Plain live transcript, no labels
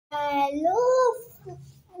Hello,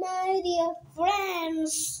 my dear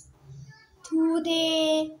friends.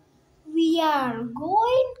 Today we are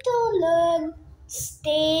going to learn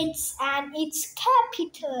states and its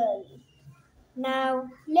capital. Now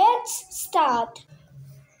let's start.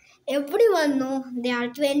 Everyone know there are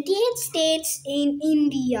 28 states in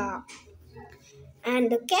India,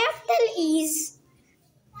 and the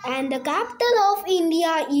capital of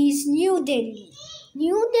India is New Delhi.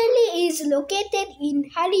 New Delhi is located in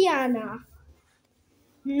Haryana.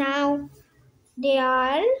 Now, there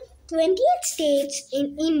are 28 states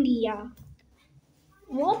in India.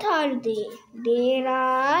 What are they? There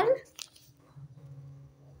are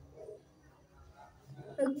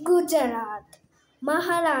Gujarat,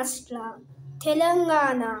 Maharashtra,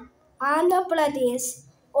 Telangana, Andhra Pradesh,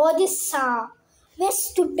 Odisha,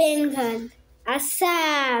 West Bengal,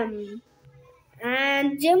 Assam,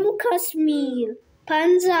 and Jammu Kashmir,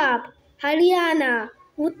 Punjab, Haryana,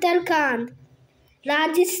 Uttarakhand,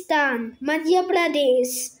 Rajasthan, Madhya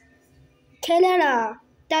Pradesh, Kerala,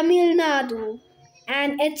 Tamil Nadu,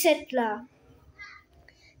 and etc.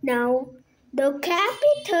 Now, the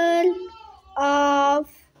capital of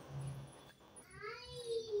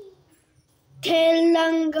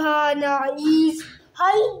Telangana is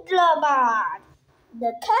Hyderabad.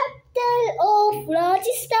 The capital of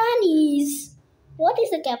Rajasthan is... What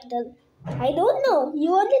is the capital? I don't know.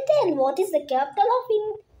 You want to tell what is the capital of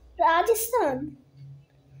Rajasthan?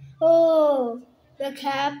 Oh, the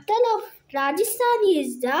capital of Rajasthan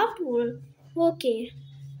is Jaipur. Okay.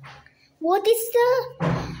 What is the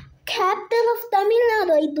capital of Tamil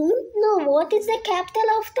Nadu? I don't know. What is the capital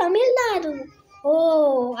of Tamil Nadu?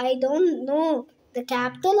 Oh, I don't know. The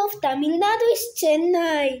capital of Tamil Nadu is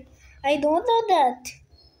Chennai. I don't know that.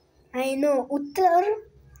 I know.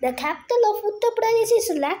 The capital of Uttar Pradesh is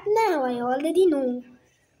Lucknow. I already know.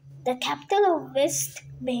 The capital of West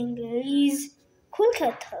Bengal is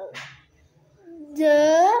Kolkata.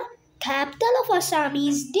 The capital of Assam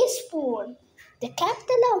is Dispur. The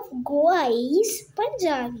capital of Goa is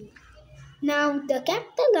Punjabi. Now the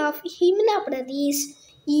capital of Himachal Pradesh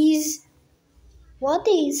is... What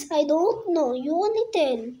is? I don't know. You only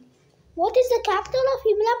tell. What is the capital of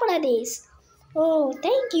Himachal Pradesh? Oh,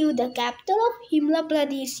 thank you. The capital of Himachal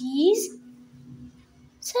Pradesh is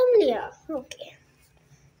Samlia. Okay.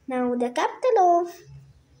 Now the capital of...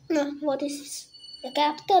 No, what is this? The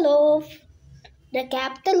capital of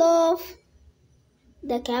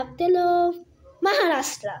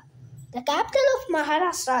Maharashtra. The capital of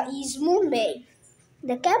Maharashtra is Mumbai.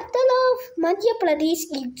 The capital of Madhya Pradesh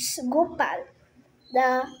is Bhopal.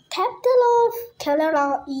 The capital of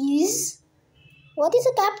Kerala is... What is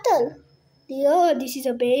the capital? Oh, this is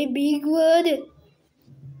a very big word.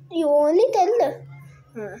 You only tell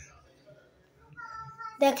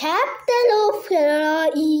the capital of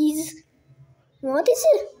Kerala is... What is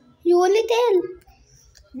it? You only tell.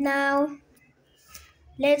 Now,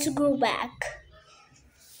 let's go back.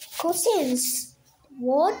 Questions.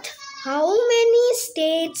 What? How many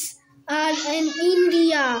states are in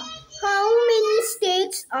India? How many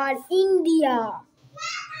states are India?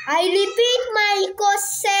 I repeat my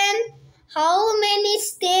question. How many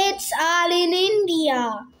states are in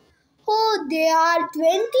India? Oh, there are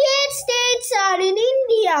 28 states are in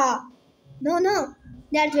India. No.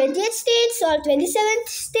 There are 28 states or 27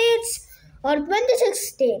 states or 26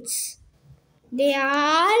 states. There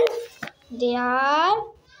are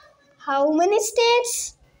how many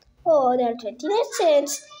states? Oh, there are 29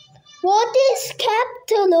 states. What is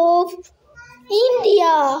capital of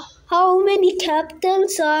India? How many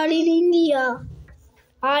capitals are in India?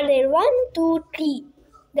 Are there 1, 2, 3?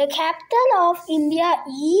 The capital of India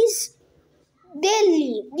is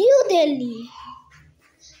Delhi, New Delhi.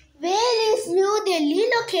 Where is New Delhi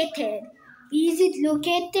located? Is it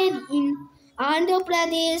located in Andhra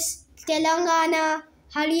Pradesh, Telangana,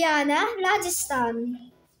 Haryana,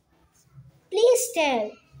 Rajasthan? Please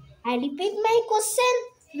tell. I repeat my question.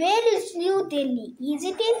 Where is New Delhi? Is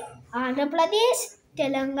it in Andhra Pradesh,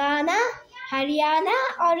 Telangana, Haryana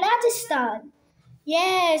or Rajasthan?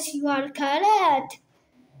 Yes, you are correct.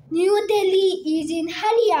 New Delhi is in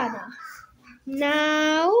Haryana.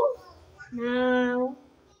 Now.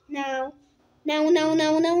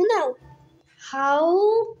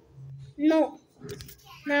 How? No.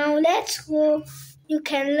 Now let's go. You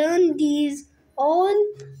can learn these all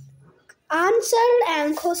answer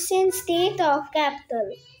and question state of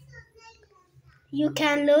capital. You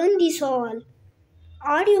can learn this all.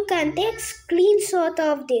 Or you can take screenshot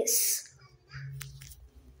of this.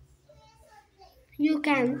 You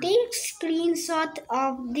can take screenshot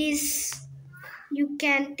of this. You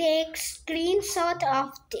can take screenshot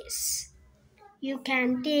of this. You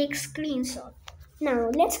can take screenshot. Now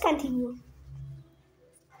let's continue.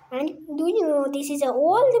 And do you know this is an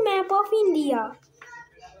old map of India?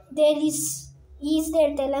 Is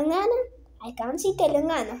there Telangana? I can't see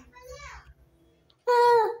Telangana.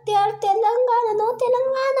 There Telangana, no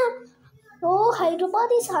Telangana. Oh, Hyderabad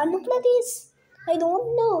is Andhra Pradesh. I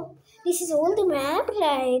don't know. This is old map,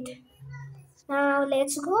 right? Now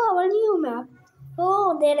let's go our new map.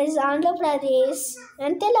 Oh, there is Andhra Pradesh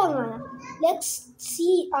and Telangana. Let's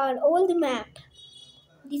see our old map.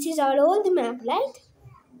 This is our old map, right?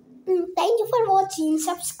 Thank you for watching.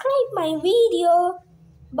 Subscribe my video.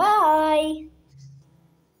 Bye.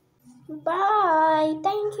 Bye.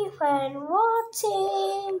 Thank you for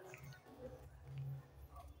watching.